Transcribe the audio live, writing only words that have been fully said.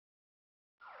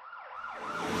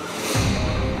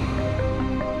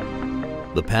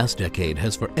The past decade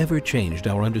has forever changed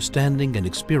our understanding and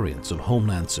experience of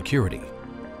Homeland Security.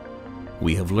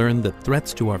 We have learned that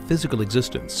threats to our physical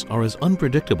existence are as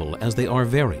unpredictable as they are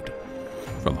varied,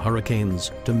 from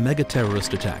hurricanes to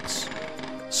mega-terrorist attacks,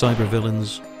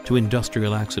 cybervillains to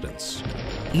industrial accidents.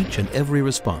 Each and every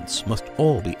response must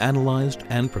all be analyzed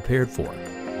and prepared for.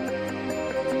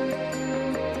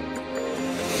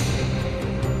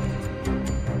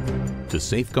 To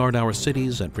safeguard our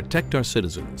cities and protect our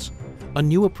citizens, a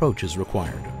new approach is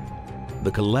required.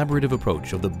 The collaborative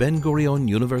approach of the Ben-Gurion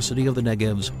University of the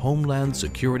Negev's Homeland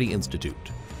Security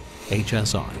Institute,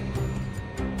 HSI.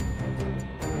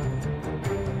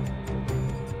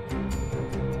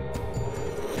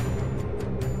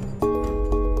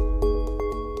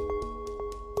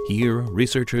 Here,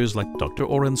 researchers like Dr.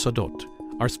 Oren Sadot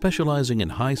are specializing in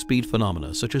high-speed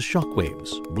phenomena such as shock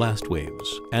waves, blast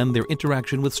waves, and their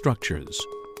interaction with structures,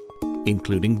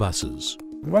 including buses.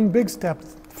 One big step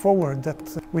forward that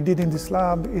we did in this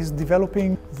lab is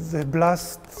developing the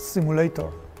blast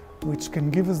simulator, which can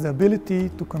give us the ability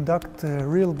to conduct a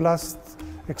real blast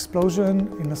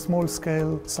explosion in a small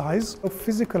scale size of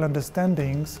physical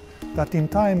understandings that in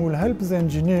time will help the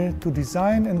engineer to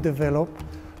design and develop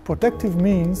protective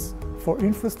means for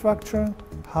infrastructure,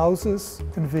 houses,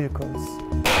 and vehicles.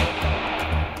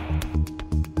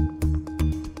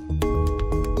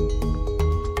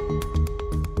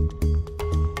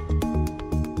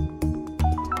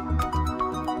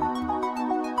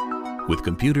 With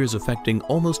computers affecting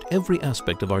almost every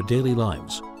aspect of our daily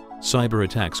lives, cyber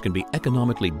attacks can be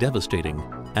economically devastating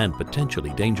and potentially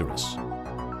dangerous.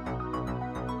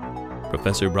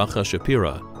 Professor Bracha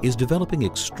Shapira is developing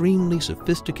extremely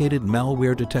sophisticated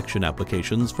malware detection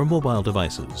applications for mobile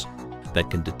devices that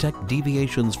can detect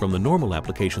deviations from the normal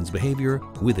application's behavior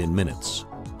within minutes.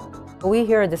 We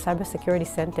here at the Cybersecurity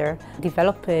Center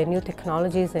develop new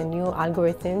technologies and new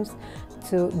algorithms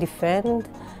to defend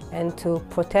and to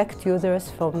protect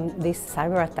users from these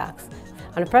cyber attacks.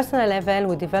 On a personal level,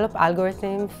 we develop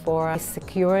algorithms for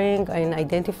securing and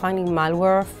identifying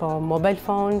malware for mobile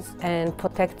phones and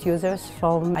protect users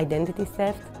from identity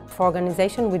theft. For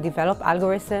organization, we develop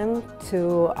algorithms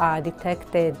to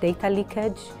detect data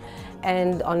leakage.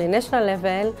 And on a national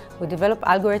level, we develop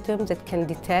algorithms that can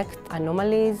detect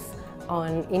anomalies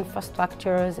on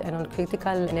infrastructures and on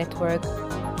critical networks.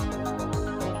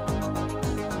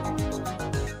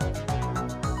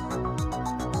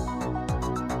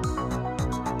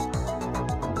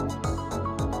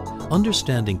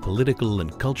 Understanding political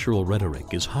and cultural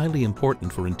rhetoric is highly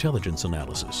important for intelligence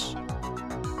analysis.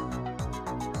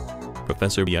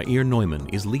 Professor Yair Neumann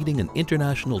is leading an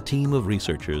international team of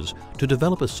researchers to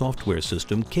develop a software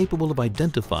system capable of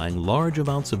identifying large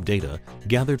amounts of data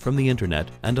gathered from the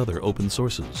internet and other open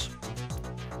sources.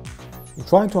 In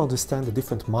trying to understand a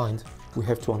different mind, we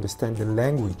have to understand the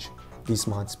language this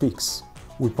mind speaks.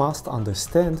 We must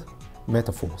understand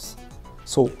metaphors.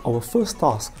 So our first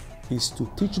task is to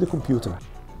teach the computer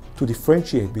to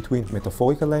differentiate between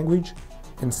metaphorical language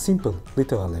and simple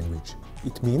literal language.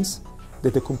 It means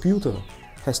that the computer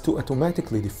has to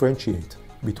automatically differentiate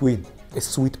between a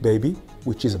sweet baby,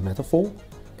 which is a metaphor,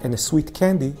 and a sweet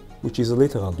candy, which is a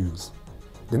literal use.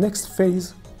 The next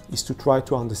phase is to try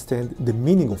to understand the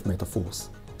meaning of metaphors.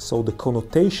 So the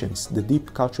connotations, the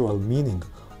deep cultural meaning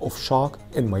of shark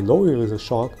and my lawyer is a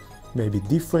shark may be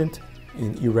different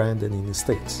in Iran than in the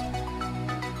States.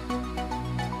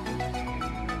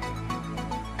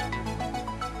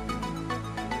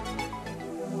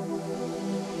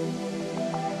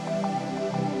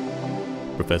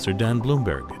 Professor Dan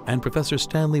Bloomberg and Professor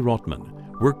Stanley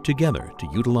Rotman work together to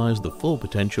utilize the full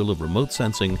potential of remote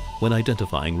sensing when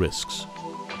identifying risks.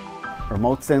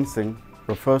 Remote sensing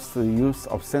refers to the use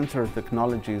of sensor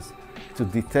technologies to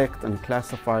detect and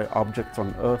classify objects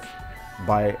on Earth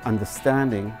by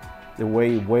understanding the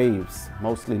way waves,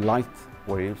 mostly light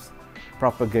waves,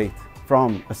 propagate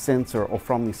from a sensor or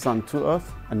from the sun to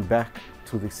Earth and back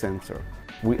to the sensor.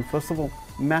 We first of all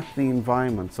map the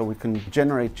environment so we can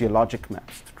generate geologic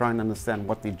maps to try and understand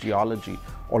what the geology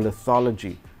or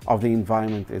lithology of the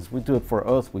environment is. We do it for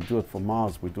Earth, we do it for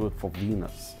Mars, we do it for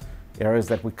Venus, areas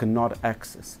that we cannot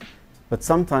access. But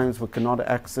sometimes we cannot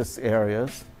access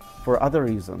areas for other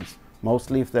reasons,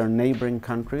 mostly if they're neighboring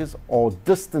countries or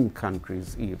distant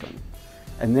countries even.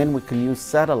 And then we can use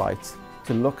satellites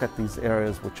to look at these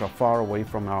areas which are far away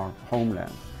from our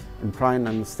homeland and try and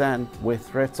understand where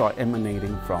threats are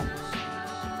emanating from.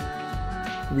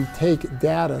 We take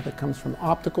data that comes from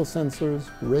optical sensors,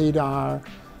 radar,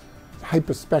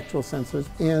 hyperspectral sensors,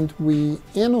 and we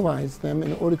analyze them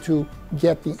in order to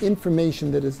get the information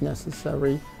that is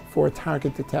necessary for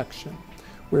target detection.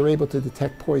 We're able to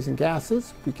detect poison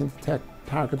gases, we can detect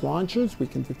target launchers, we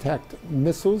can detect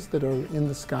missiles that are in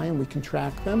the sky, and we can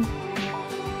track them.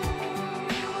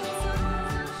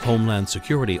 Homeland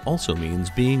Security also means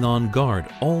being on guard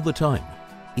all the time,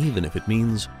 even if it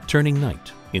means turning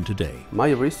night into day. My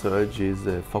research is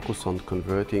focused on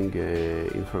converting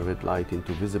infrared light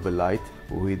into visible light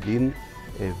within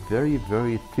a very,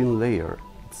 very thin layer.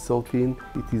 It's so thin,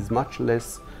 it is much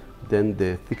less than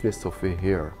the thickness of a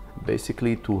hair.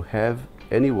 Basically, to have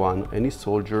anyone, any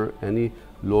soldier, any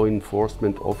law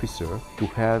enforcement officer, to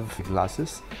have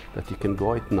glasses that you can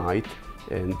go at night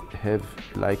and have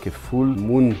like a full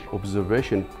moon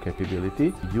observation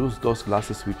capability. Use those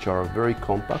glasses which are very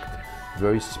compact,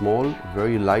 very small,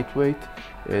 very lightweight,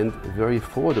 and very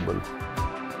affordable.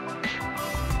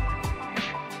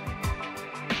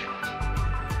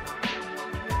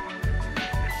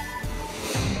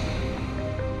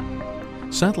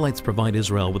 Satellites provide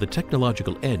Israel with a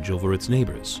technological edge over its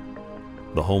neighbors.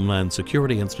 The Homeland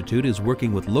Security Institute is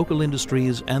working with local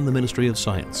industries and the Ministry of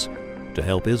Science to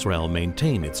help Israel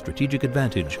maintain its strategic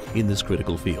advantage in this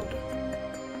critical field.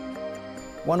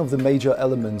 One of the major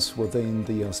elements within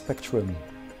the spectrum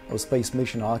of space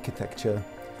mission architecture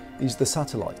is the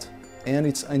satellite and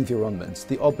its environments,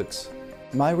 the orbits.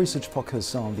 My research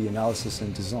focuses on the analysis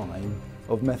and design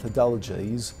of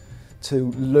methodologies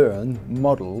to learn,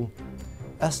 model,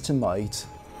 estimate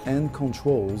and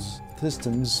controls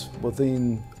systems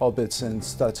within orbits and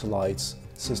satellites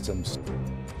systems.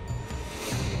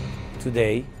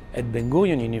 Today, at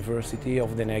Ben-Gurion University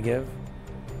of the Negev,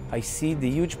 I see the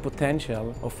huge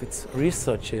potential of its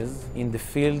researches in the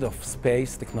field of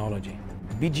space technology.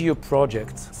 BGU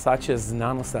projects such as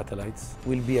nanosatellites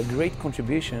will be a great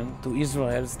contribution to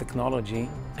Israel's technology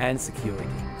and security.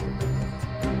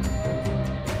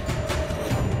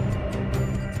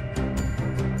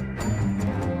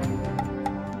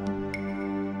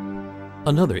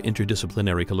 Another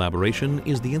interdisciplinary collaboration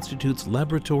is the Institute's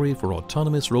Laboratory for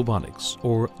Autonomous Robotics,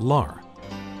 or LAR.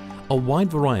 A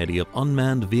wide variety of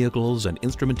unmanned vehicles and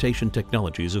instrumentation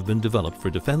technologies have been developed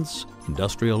for defense,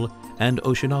 industrial, and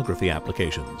oceanography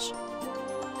applications.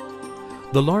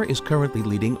 The LAR is currently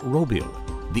leading ROBIL,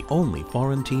 the only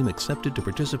foreign team accepted to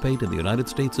participate in the United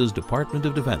States' Department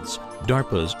of Defense,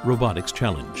 DARPA's Robotics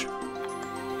Challenge.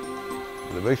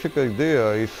 The basic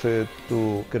idea is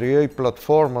to create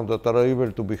platforms that are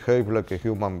able to behave like a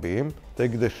human being,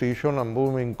 take decisions and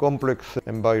move in complex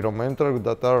environments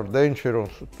that are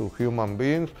dangerous to human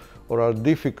beings or are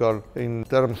difficult in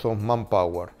terms of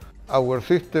manpower. Our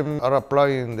systems are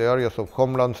applied in the areas of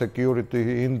homeland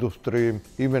security, industry,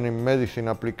 even in medicine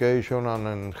application and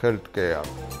in healthcare.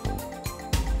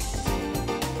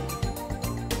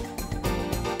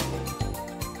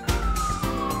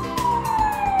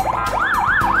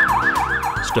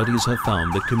 Studies have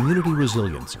found that community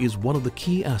resilience is one of the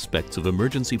key aspects of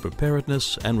emergency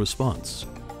preparedness and response.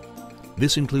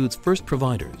 This includes first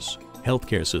providers,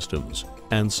 healthcare systems,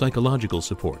 and psychological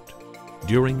support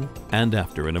during and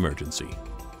after an emergency.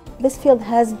 This field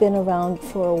has been around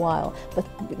for a while, but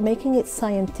making it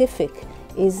scientific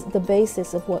is the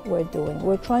basis of what we're doing.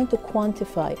 We're trying to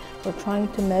quantify, we're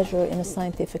trying to measure in a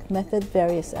scientific method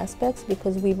various aspects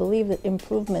because we believe that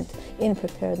improvement in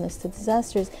preparedness to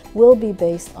disasters will be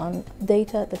based on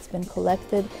data that's been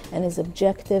collected and is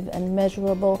objective and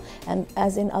measurable, and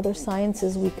as in other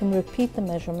sciences we can repeat the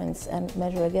measurements and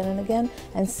measure again and again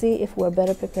and see if we're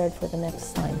better prepared for the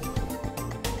next time.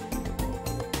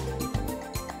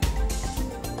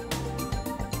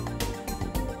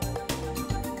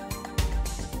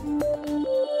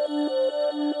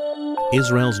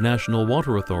 Israel's National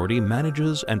Water Authority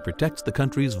manages and protects the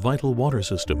country's vital water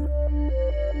system.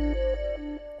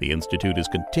 The Institute is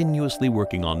continuously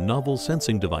working on novel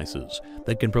sensing devices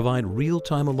that can provide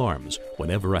real-time alarms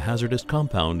whenever a hazardous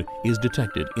compound is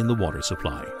detected in the water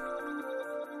supply.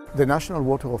 The National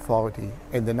Water Authority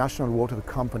and the National Water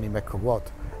Company Mekorot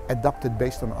adopted,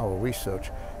 based on our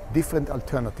research, different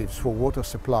alternatives for water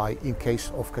supply in case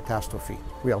of catastrophe.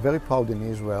 We are very proud in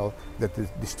Israel that the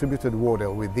distributed water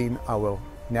within our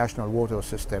national water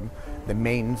system, the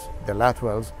mains, the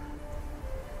laterals,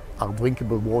 are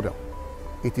drinkable water.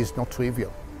 It is not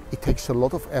trivial. It takes a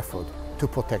lot of effort to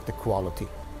protect the quality.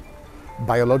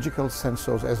 Biological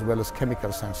sensors as well as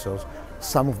chemical sensors,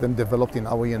 some of them developed in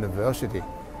our university,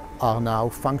 are now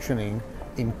functioning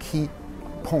in key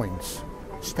points,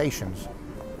 stations,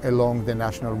 along the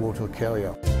national water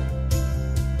carrier.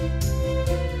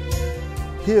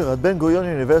 Here at Ben-Gurion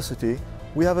University,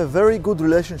 we have a very good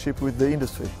relationship with the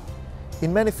industry,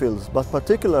 in many fields, but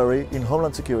particularly in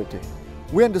Homeland Security.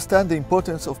 We understand the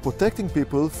importance of protecting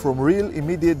people from real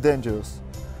immediate dangers.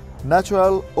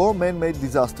 natural or man-made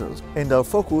disasters, and our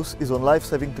focus is on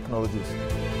life-saving technologies.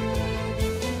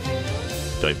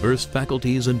 Diverse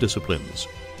faculties and disciplines,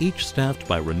 each staffed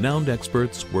by renowned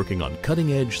experts working on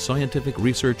cutting-edge scientific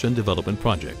research and development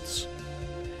projects.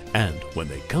 And when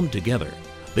they come together,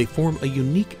 they form a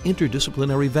unique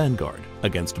interdisciplinary vanguard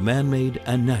against man-made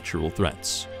and natural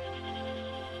threats.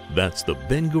 That's the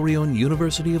Ben-Gurion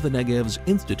University of the Negev's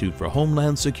Institute for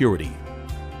Homeland Security,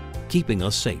 keeping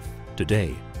us safe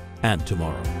today and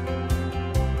tomorrow.